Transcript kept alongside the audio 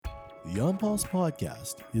The ONPulse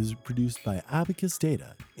podcast is produced by Abacus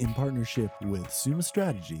Data in partnership with Summa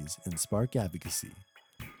Strategies and Spark Advocacy.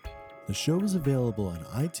 The show is available on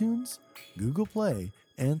iTunes, Google Play,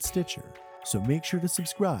 and Stitcher, so make sure to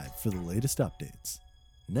subscribe for the latest updates.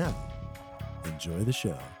 Now, enjoy the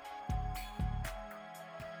show.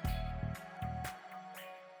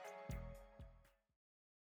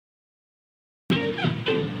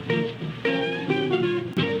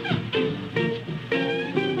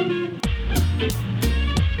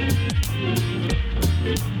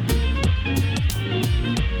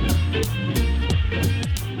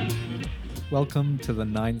 Welcome to the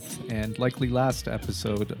 9th and likely last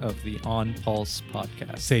episode of the ONPulse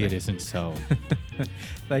podcast. Say it isn't so.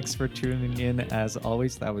 Thanks for tuning in. As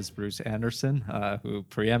always, that was Bruce Anderson, who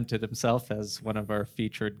preempted himself as one of our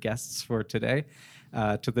featured guests for today.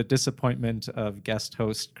 To the disappointment of guest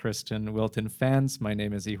host Kristen Wilton fans, my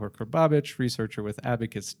name is Ihor Korbabicz, researcher with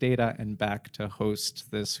Abacus Data, and back to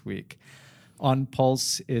host this week.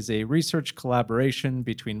 ONPulse is a research collaboration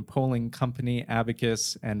between polling company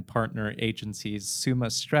Abacus and partner agencies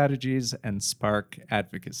Summa Strategies and Spark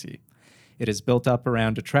Advocacy. It is built up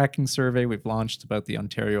around a tracking survey we've launched about the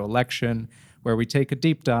Ontario election, where we take a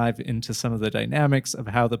deep dive into some of the dynamics of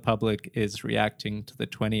how the public is reacting to the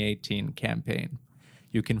 2018 campaign.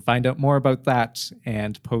 You can find out more about that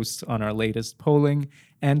and posts on our latest polling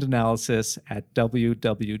and analysis at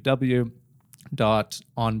www.onpulse.ca.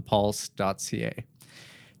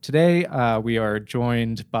 Today, we are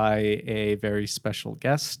joined by a very special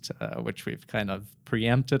guest, which we've kind of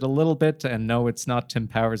preempted a little bit. And no, it's not Tim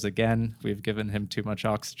Powers again. We've given him too much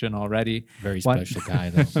oxygen already. Very special guy,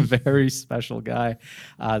 though. Very special guy,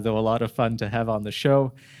 though a lot of fun to have on the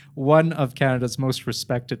show. One of Canada's most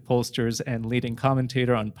respected pollsters and leading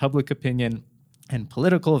commentator on public opinion and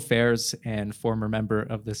political affairs, and former member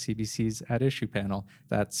of the CBC's At Issue panel.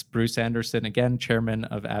 That's Bruce Anderson, again, chairman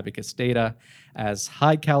of Abacus Data, as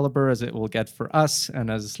high caliber as it will get for us and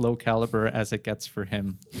as low caliber as it gets for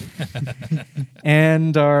him.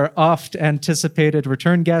 And our oft-anticipated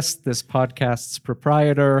return guest, this podcast's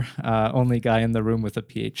proprietor, only guy in the room with a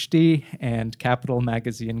PhD, and Capital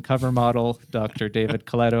Magazine cover model, Dr. David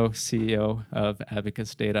Coletto, CEO of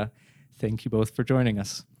Abacus Data. Thank you both for joining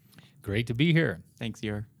us. Great to be here. Thanks,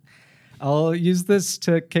 Ihor. I'll use this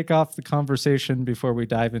to kick off the conversation before we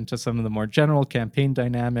dive into some of the more general campaign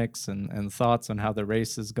dynamics and thoughts on how the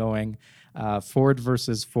race is going. Ford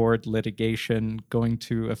versus Ford litigation going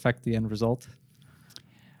to affect the end result?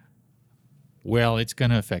 Well, it's going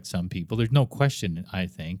to affect some people. There's no question, I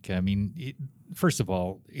think. I mean, first of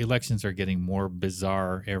all, elections are getting more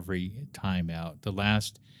bizarre every time out. The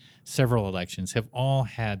last several elections have all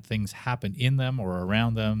had things happen in them or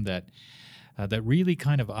around them that really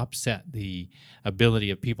kind of upset the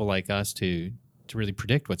ability of people like us to really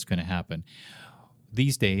predict what's going to happen.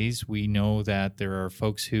 These days, we know that there are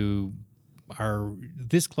folks who are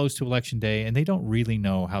this close to election day and they don't really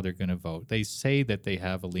know how they're going to vote. They say that they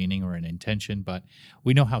have a leaning or an intention, but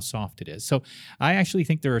we know how soft it is. So I actually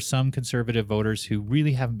think there are some conservative voters who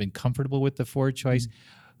really haven't been comfortable with the Ford choice,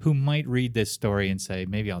 who might read this story and say,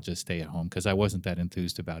 maybe I'll just stay at home because I wasn't that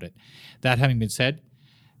enthused about it. That having been said,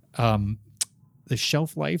 the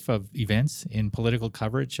shelf life of events in political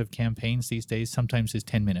coverage of campaigns these days sometimes is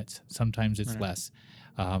 10 minutes, sometimes it's less.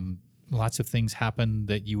 Lots of things happen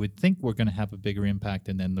that you would think were going to have a bigger impact,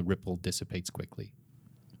 and then the ripple dissipates quickly.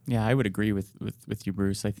 Yeah, I would agree with you,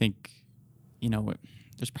 Bruce. I think,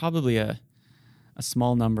 there's probably a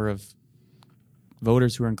small number of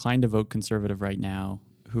voters who are inclined to vote conservative right now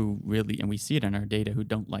who really, and we see it in our data, who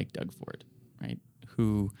don't like Doug Ford, right?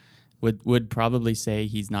 Who would probably say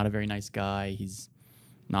he's not a very nice guy, he's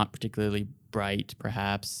not particularly bright,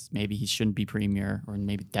 perhaps, maybe he shouldn't be premier, or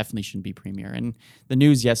maybe definitely shouldn't be premier. And the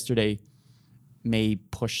news yesterday may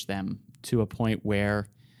push them to a point where,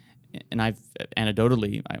 and I've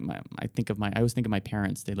anecdotally, I always think of my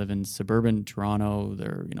parents. They live in suburban Toronto,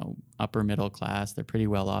 they're, upper middle class, they're pretty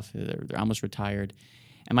well off, they're almost retired.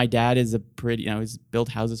 And my dad is he's built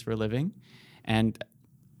houses for a living. And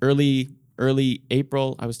early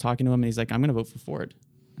April, I was talking to him, and he's like, I'm going to vote for Ford.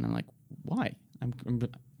 And I'm like, why? I'm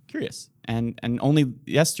curious. And only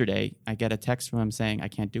yesterday, I get a text from him saying, I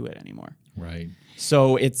can't do it anymore. Right.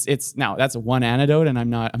 So it's now, that's one anecdote,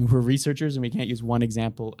 and we're researchers, and we can't use one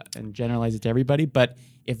example and generalize it to everybody. But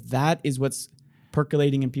if that is what's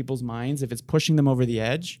percolating in people's minds, if it's pushing them over the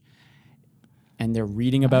edge, and they're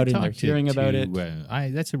reading about it and they're hearing about it.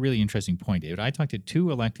 That's a really interesting point, David. I talked to two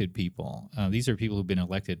elected people. These are people who've been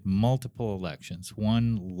elected multiple elections,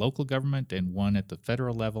 one local government and one at the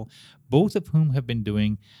federal level, both of whom have been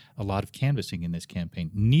doing a lot of canvassing in this campaign,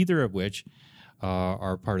 neither of which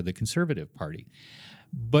are part of the Conservative Party.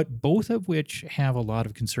 But both of which have a lot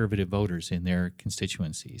of conservative voters in their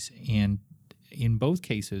constituencies. And in both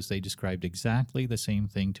cases, they described exactly the same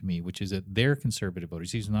thing to me, which is that their conservative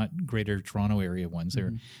voters, these are not Greater Toronto Area ones,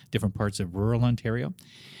 they're different parts of rural Ontario.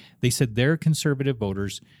 They said their conservative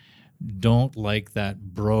voters don't like that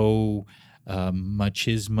machismo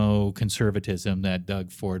conservatism that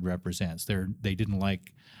Doug Ford represents. They didn't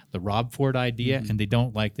like the Rob Ford idea, and they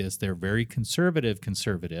don't like this. They're very conservative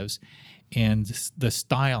conservatives, and the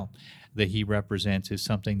style that he represents is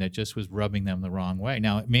something that just was rubbing them the wrong way.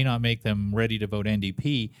 Now, it may not make them ready to vote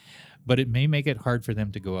NDP, but it may make it hard for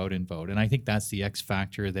them to go out and vote. And I think that's the X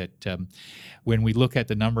factor that when we look at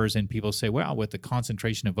the numbers and people say, well, with the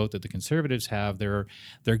concentration of vote that the Conservatives have, they're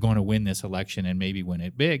going to win this election and maybe win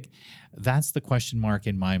it big. That's the question mark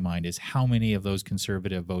in my mind, is how many of those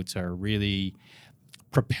Conservative votes are really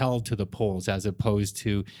propelled to the polls, as opposed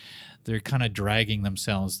to they're kind of dragging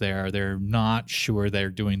themselves there. They're not sure they're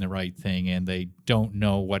doing the right thing, and they don't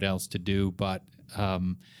know what else to do, but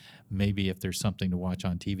maybe if there's something to watch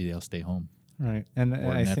on TV, they'll stay home. Right. And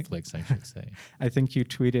or I Netflix, I should say. I think you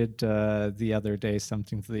tweeted the other day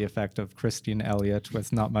something to the effect of Christine Elliott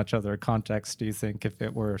with not much other context. Do you think if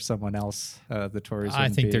it were someone else, the Tories I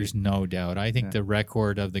would think be... there's no doubt. I think the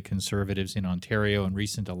record of the Conservatives in Ontario in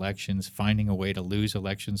recent elections, finding a way to lose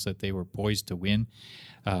elections that they were poised to win,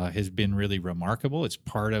 has been really remarkable. It's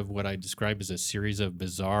part of what I describe as a series of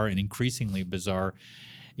bizarre and increasingly bizarre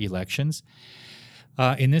elections.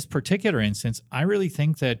 In this particular instance, I really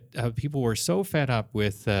think that people were so fed up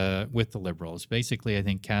with the Liberals. Basically, I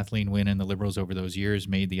think Kathleen Wynne and the Liberals over those years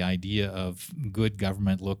made the idea of good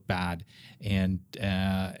government look bad, and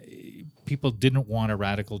people didn't want a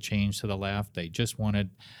radical change to the left. They just wanted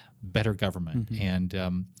better government.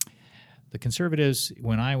 And the Conservatives,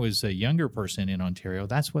 when I was a younger person in Ontario,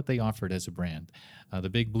 that's what they offered as a brand. The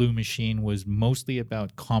Big Blue Machine was mostly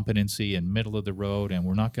about competency and middle of the road, and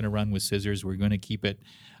we're not going to run with scissors. We're going to keep it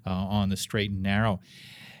on the straight and narrow.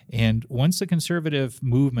 And once the conservative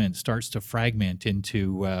movement starts to fragment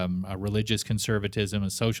into a religious conservatism, a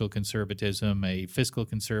social conservatism, a fiscal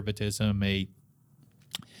conservatism, a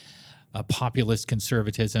populist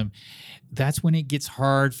conservatism, that's when it gets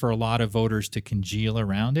hard for a lot of voters to congeal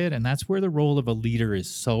around it. And that's where the role of a leader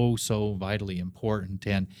is so, so vitally important.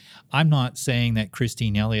 And I'm not saying that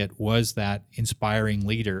Christine Elliott was that inspiring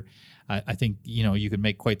leader. I think, you could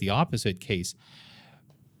make quite the opposite case.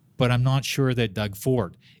 But I'm not sure that Doug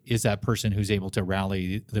Ford is that person who's able to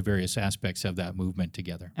rally the various aspects of that movement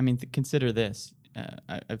together. I mean, consider this.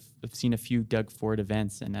 I've seen a few Doug Ford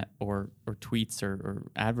events and or tweets or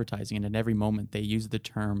advertising, and at every moment they use the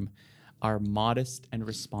term "our modest and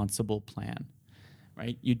responsible plan."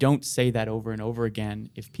 Right? You don't say that over and over again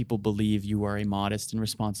if people believe you are a modest and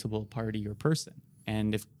responsible party or person.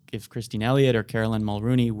 And if Christine Elliott or Caroline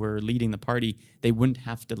Mulroney were leading the party, they wouldn't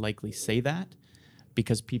have to likely say that,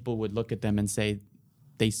 because people would look at them and say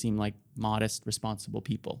they seem like modest, responsible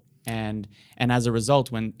people. And as a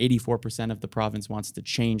result, when 84% of the province wants to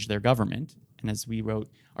change their government, and as we wrote,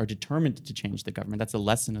 are determined to change the government, that's a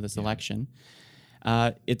lesson of this election.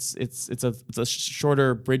 It's a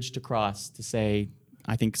shorter bridge to cross to say,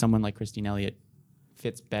 I think someone like Christine Elliott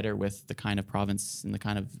fits better with the kind of province and the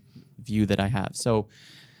kind of view that I have. So,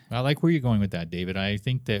 I like where you're going with that, David. I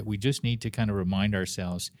think that we just need to kind of remind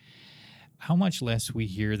ourselves how much less we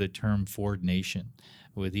hear the term Ford Nation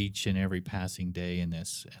with each and every passing day in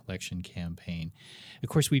this election campaign. Of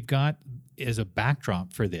course, we've got, as a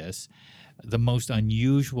backdrop for this, the most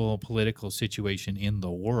unusual political situation in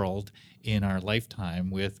the world in our lifetime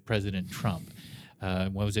with President Trump.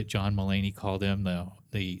 What was it John Mulaney called him?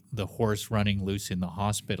 The horse running loose in the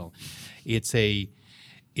hospital. It's a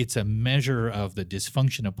measure of the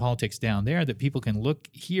dysfunction of politics down there that people can look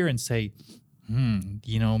here and say,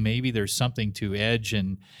 maybe there's something to edge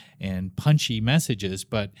and punchy messages,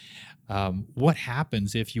 but what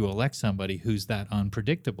happens if you elect somebody who's that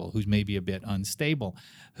unpredictable, who's maybe a bit unstable,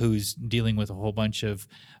 who's dealing with a whole bunch of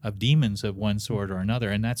demons of one sort or another?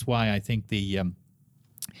 And that's why I think the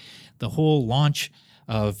whole launch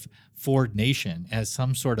of Ford Nation as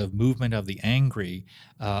some sort of movement of the angry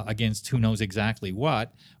against who knows exactly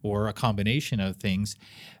what, or a combination of things,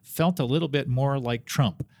 felt a little bit more like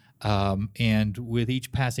Trump. And with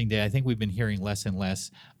each passing day, I think we've been hearing less and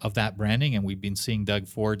less of that branding, and we've been seeing Doug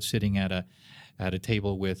Ford sitting at a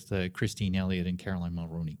table with Christine Elliott and Caroline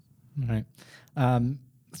Mulroney. Right.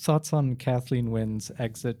 Thoughts on Kathleen Wynne's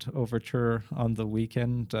exit overture on the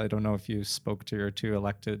weekend? I don't know if you spoke to your two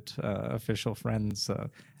elected official friends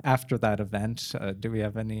after that event. Do we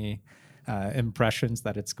have any impressions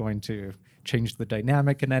that it's going to change the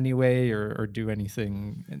dynamic in any way or do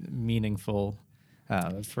anything meaningful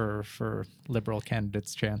for Liberal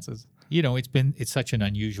candidates' chances? It's such an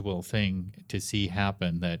unusual thing to see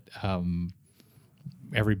happen that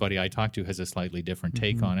everybody I talk to has a slightly different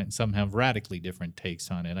take on it, and some have radically different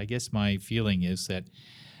takes on it. I guess my feeling is that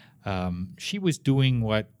she was doing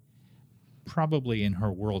what probably in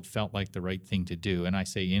her world felt like the right thing to do. And I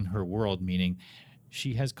say in her world, meaning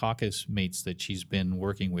she has caucus mates that she's been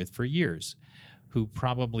working with for years who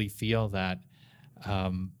probably feel that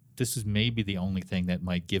this is maybe the only thing that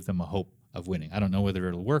might give them a hope of winning. I don't know whether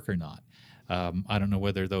it'll work or not. I don't know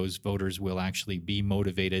whether those voters will actually be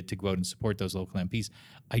motivated to go out and support those local MPs.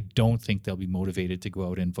 I don't think they'll be motivated to go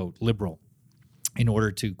out and vote Liberal in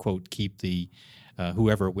order to, quote, keep the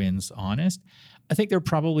whoever wins honest. I think there are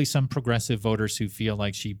probably some progressive voters who feel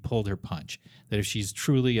like she pulled her punch, that if she's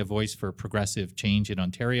truly a voice for progressive change in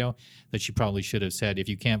Ontario, that she probably should have said, if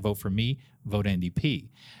you can't vote for me, vote NDP.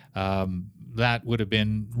 That would have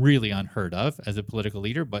been really unheard of as a political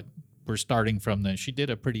leader, but we're starting from she did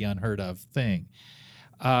a pretty unheard of thing.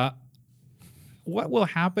 What will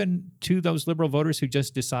happen to those Liberal voters who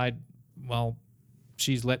just decide, well,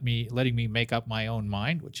 she's letting me make up my own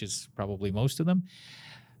mind, which is probably most of them?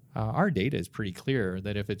 Our data is pretty clear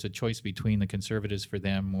that if it's a choice between the Conservatives for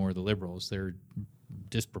them or the Liberals, they're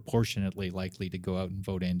disproportionately likely to go out and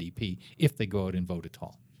vote NDP if they go out and vote at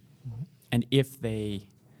all. And if they,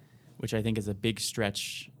 which I think is a big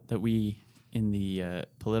stretch that we in the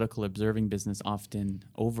political observing business often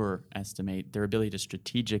overestimate, their ability to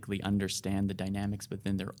strategically understand the dynamics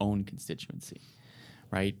within their own constituency,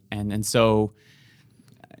 right? And so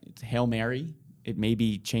it's Hail Mary. It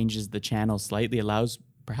maybe changes the channel slightly, allows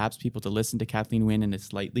perhaps people to listen to Kathleen Wynne in a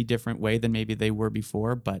slightly different way than maybe they were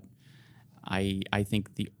before, but I think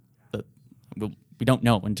we don't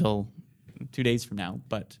know until 2 days from now,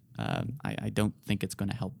 but I don't think it's going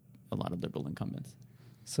to help a lot of Liberal incumbents.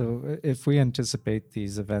 So if we anticipate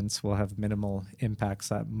these events will have minimal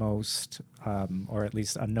impacts at most, or at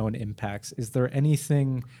least unknown impacts, is there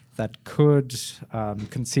anything that could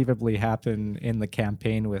conceivably happen in the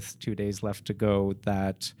campaign with 2 days left to go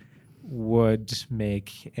that would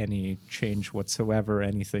make any change whatsoever,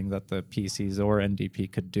 anything that the PCs or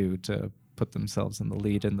NDP could do to put themselves in the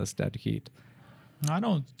lead in this dead heat? I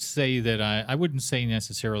don't say that I wouldn't say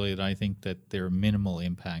necessarily that I think that they're minimal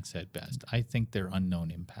impacts at best. I think they're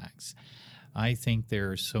unknown impacts. I think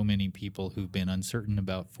there are so many people who've been uncertain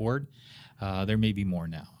about Ford. There may be more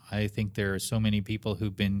now. I think there are so many people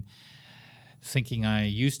who've been thinking, I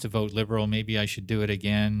used to vote Liberal, maybe I should do it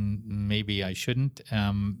again, maybe I shouldn't,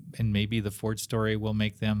 and maybe the Ford story will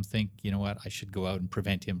make them think, you know what, I should go out and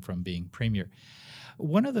prevent him from being Premier.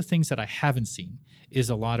 One of the things that I haven't seen is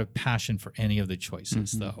a lot of passion for any of the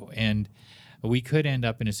choices, though. And we could end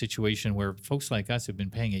up in a situation where folks like us have been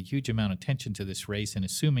paying a huge amount of attention to this race and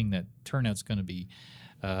assuming that turnout's going to be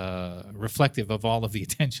reflective of all of the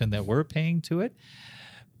attention that we're paying to it.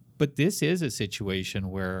 But this is a situation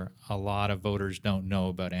where a lot of voters don't know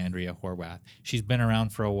about Andrea Horwath. She's been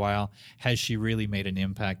around for a while. Has she really made an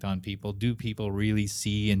impact on people? Do people really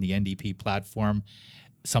see in the NDP platform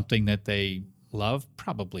something that they love?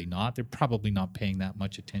 Probably not. They're probably not paying that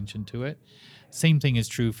much attention to it. Same thing is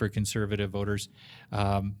true for Conservative voters.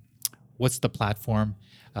 What's the platform?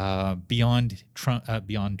 Beyond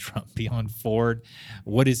Ford,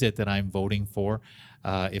 what is it that I'm voting for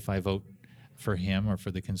if I vote for him or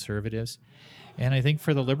for the Conservatives? And I think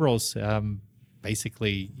for the Liberals,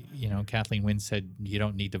 basically, Kathleen Wynne said, you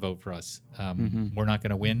don't need to vote for us. We're not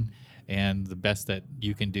going to win. And the best that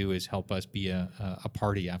you can do is help us be a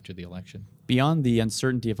party after the election. Beyond the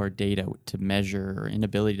uncertainty of our data to measure or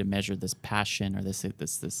inability to measure this passion or this,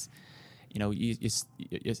 you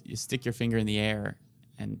stick your finger in the air,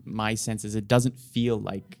 and my sense is it doesn't feel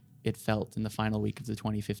like it felt in the final week of the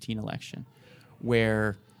 2015 election,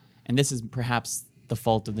 where, and this is perhaps the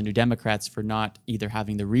fault of the New Democrats for not either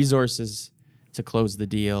having the resources to close the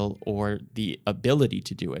deal or the ability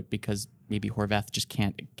to do it, because maybe Horwath just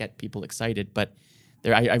can't get people excited. But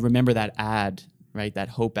I remember that ad, right, that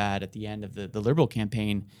hope ad at the end of the Liberal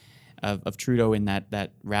campaign of Trudeau in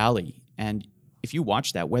that rally. And if you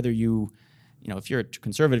watch that, whether if you're a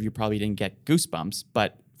Conservative, you probably didn't get goosebumps.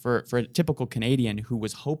 But for a typical Canadian who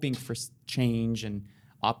was hoping for change and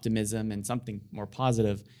optimism and something more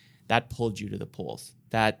positive, that pulled you to the polls.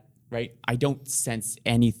 That, right, I don't sense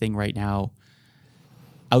anything right now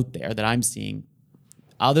out there that I'm seeing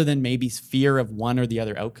other than maybe fear of one or the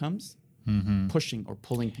other outcomes, pushing or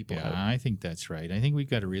pulling people out. I think that's right. I think we've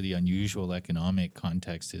got a really unusual economic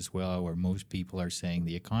context as well, where most people are saying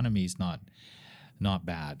the economy is not not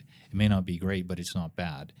bad. It may not be great, but it's not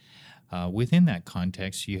bad. Within that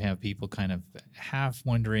context, you have people kind of half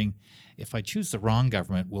wondering, if I choose the wrong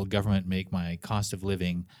government, will government make my cost of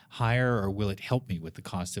living higher, or will it help me with the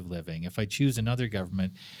cost of living? If I choose another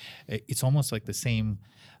government, it's almost like the same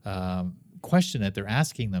question that they're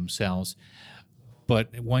asking themselves.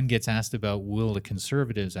 But one gets asked about, will the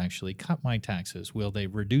Conservatives actually cut my taxes? Will they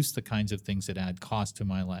reduce the kinds of things that add cost to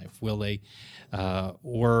my life? Will they,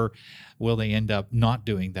 or will they end up not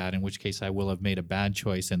doing that, in which case I will have made a bad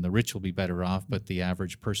choice and the rich will be better off, but the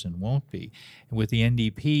average person won't be? And with the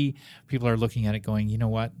NDP, people are looking at it going, you know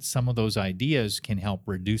what, some of those ideas can help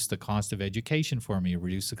reduce the cost of education for me, or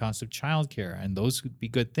reduce the cost of childcare, and those would be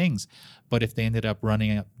good things. But if they ended up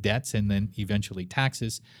running up debts and then eventually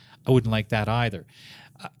taxes, I wouldn't like that either.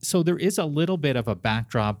 So there is a little bit of a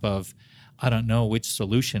backdrop of, I don't know which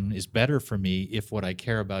solution is better for me if what I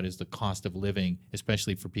care about is the cost of living,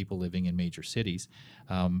 especially for people living in major cities.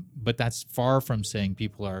 But that's far from saying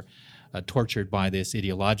people are tortured by this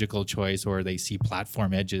ideological choice, or they see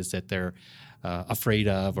platform edges that they're afraid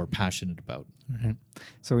of or passionate about. Right.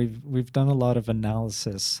 So we've done a lot of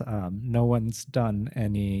analysis. No one's done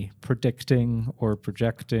any predicting or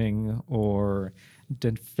projecting or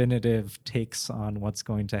definitive takes on what's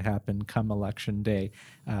going to happen come election day.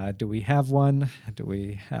 Do we have one? Do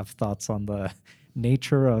we have thoughts on the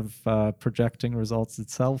nature of projecting results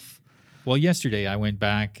itself? Well, yesterday I went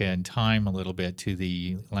back in time a little bit to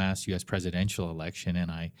the last U.S. presidential election, and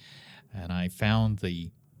I found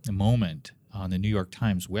the moment on the New York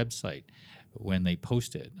Times website when they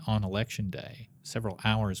posted on election day, several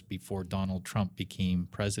hours before Donald Trump became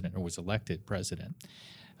president or was elected president.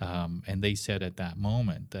 And they said at that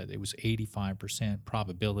moment that it was 85%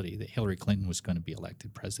 probability that Hillary Clinton was going to be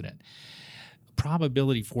elected president.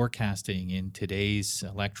 Probability forecasting in today's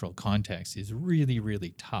electoral context is really,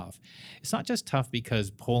 really tough. It's not just tough because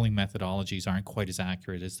polling methodologies aren't quite as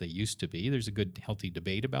accurate as they used to be. There's a good, healthy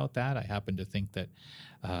debate about that. I happen to think that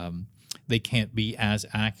they can't be as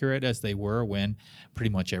accurate as they were when pretty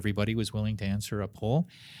much everybody was willing to answer a poll.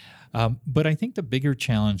 But I think the bigger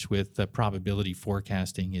challenge with probability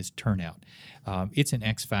forecasting is turnout. It's an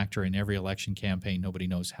X factor in every election campaign. Nobody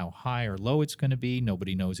knows how high or low it's going to be.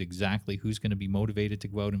 Nobody knows exactly who's going to be motivated to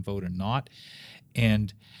go out and vote or not.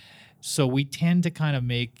 And so we tend to kind of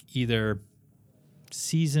make either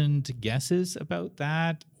seasoned guesses about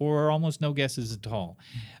that or almost no guesses at all,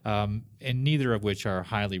 and neither of which are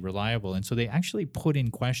highly reliable. And so they actually put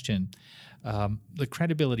in question the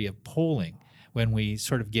credibility of polling when we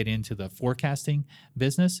sort of get into the forecasting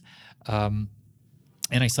business. And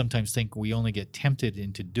I sometimes think we only get tempted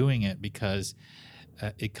into doing it because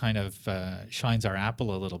it kind of shines our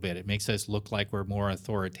apple a little bit. It makes us look like we're more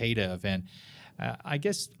authoritative. And I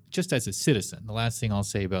guess just as a citizen, the last thing I'll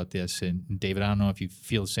say about this, and David, I don't know if you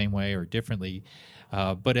feel the same way or differently,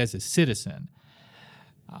 but as a citizen,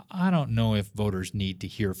 I don't know if voters need to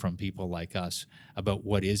hear from people like us about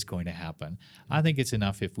what is going to happen. I think it's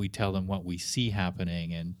enough if we tell them what we see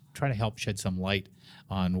happening and try to help shed some light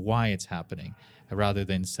on why it's happening, rather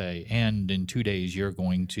than say, and in 2 days you're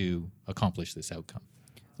going to accomplish this outcome.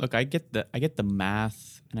 Look, I get the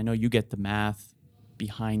math, and I know you get the math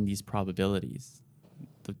behind these probabilities.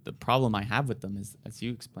 The problem I have with them is, as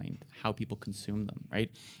you explained, how people consume them, right?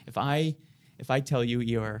 If I tell you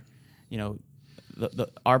you're,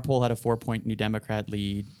 our poll had a 4-point New Democrat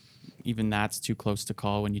lead. Even that's too close to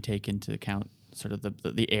call when you take into account sort of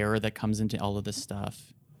the error that comes into all of this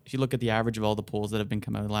stuff. If you look at the average of all the polls that have been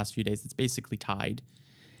coming out in the last few days, it's basically tied.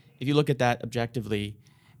 If you look at that objectively,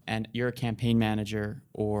 and you're a campaign manager,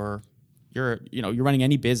 or you're running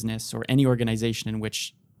any business or any organization in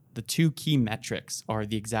which the two key metrics are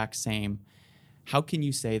the exact same, how can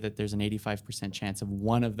you say that there's an 85% chance of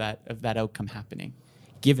one of that outcome happening,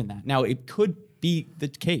 given that? Now, it could be the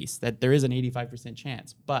case that there is an 85%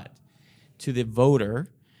 chance, but to the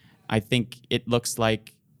voter, I think it looks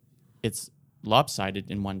like it's lopsided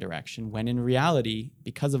in one direction, when in reality,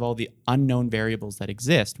 because of all the unknown variables that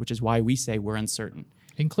exist, which is why we say we're uncertain.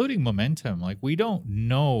 Including momentum. Like, we don't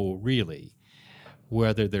know really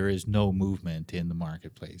whether there is no movement in the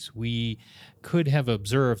marketplace. We could have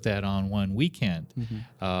observed that on one weekend,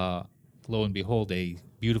 lo and behold, a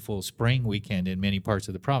beautiful spring weekend in many parts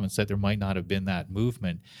of the province, that there might not have been that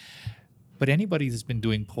movement. But anybody that's been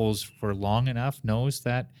doing polls for long enough knows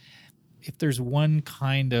that if there's one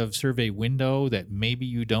kind of survey window that maybe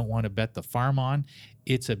you don't want to bet the farm on,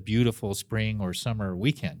 it's a beautiful spring or summer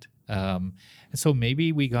weekend. And so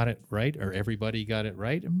maybe we got it right, or everybody got it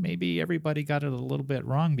right, and maybe everybody got it a little bit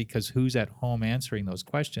wrong, because who's at home answering those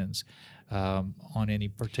questions on any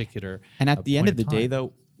particular And at the end of the day,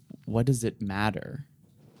 though, what does it matter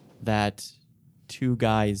that two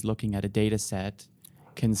guys looking at a data set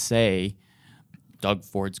can say Doug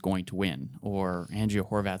Ford's going to win or Andrea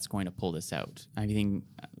Horvath's going to pull this out? I think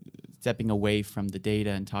stepping away from the data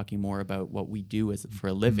and talking more about what we do for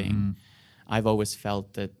a living, I've always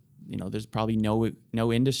felt that there's probably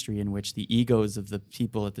no industry in which the egos of the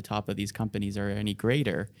people at the top of these companies are any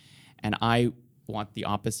greater. And I want the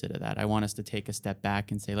opposite of that. I want us to take a step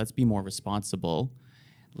back and say, let's be more responsible.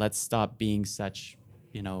 Let's stop being such,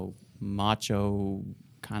 macho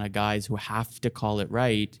kind of guys who have to call it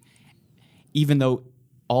right, even though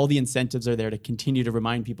all the incentives are there to continue to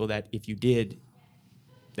remind people that if you did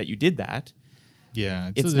that.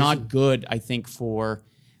 Yeah, it's not good. I think for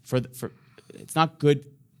it's not good.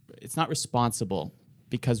 It's not responsible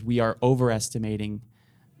because we are overestimating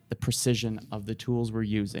the precision of the tools we're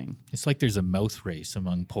using. It's like there's a mouth race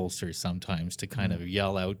among pollsters sometimes to kind of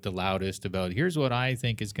yell out the loudest about here's what I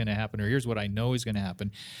think is going to happen or here's what I know is going to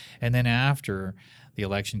happen. And then after the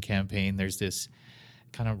election campaign, there's this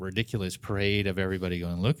kind of ridiculous parade of everybody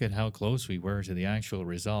going, look at how close we were to the actual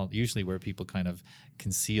result, usually where people kind of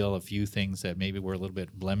conceal a few things that maybe were a little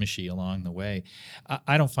bit blemishy along the way.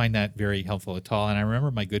 I don't find that very helpful at all. And I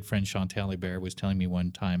remember my good friend Chantal Hébert was telling me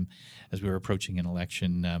one time as we were approaching an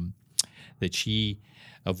election that she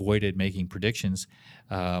avoided making predictions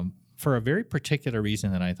for a very particular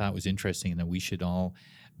reason that I thought was interesting and that we should all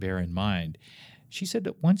bear in mind. She said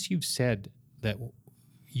that once you've said that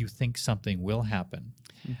you think something will happen,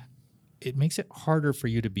 it makes it harder for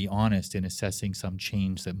you to be honest in assessing some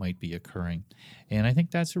change that might be occurring. And I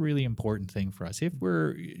think that's a really important thing for us. If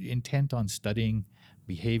we're intent on studying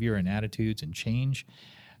behavior and attitudes and change,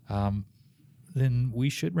 then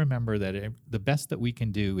we should remember that the best that we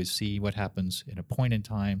can do is see what happens in a point in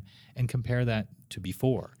time and compare that to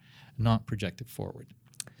before, not project it forward.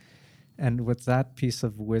 And with that piece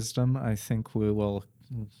of wisdom, I think we will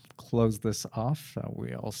close this off.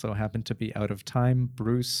 We also happen to be out of time.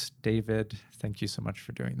 Bruce, David, thank you so much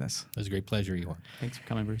for doing this. It was a great pleasure, Ihor. Thanks for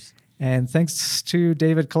coming, Bruce. And thanks to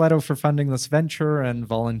David Coletto for funding this venture and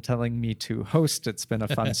volunteering me to host. It's been a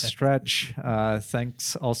fun stretch.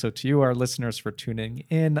 Thanks also to you, our listeners, for tuning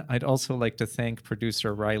in. I'd also like to thank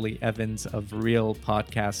producer Riley Evans of Real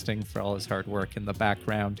Podcasting for all his hard work in the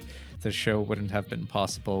background. The show wouldn't have been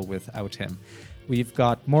possible without him. We've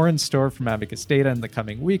got more in store from Abacus Data in the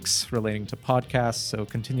coming weeks relating to podcasts, so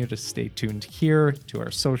continue to stay tuned here, to our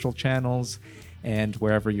social channels, and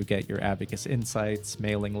wherever you get your Abacus insights,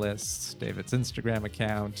 mailing lists, David's Instagram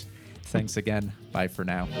account. Thanks again. Bye for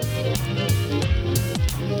now.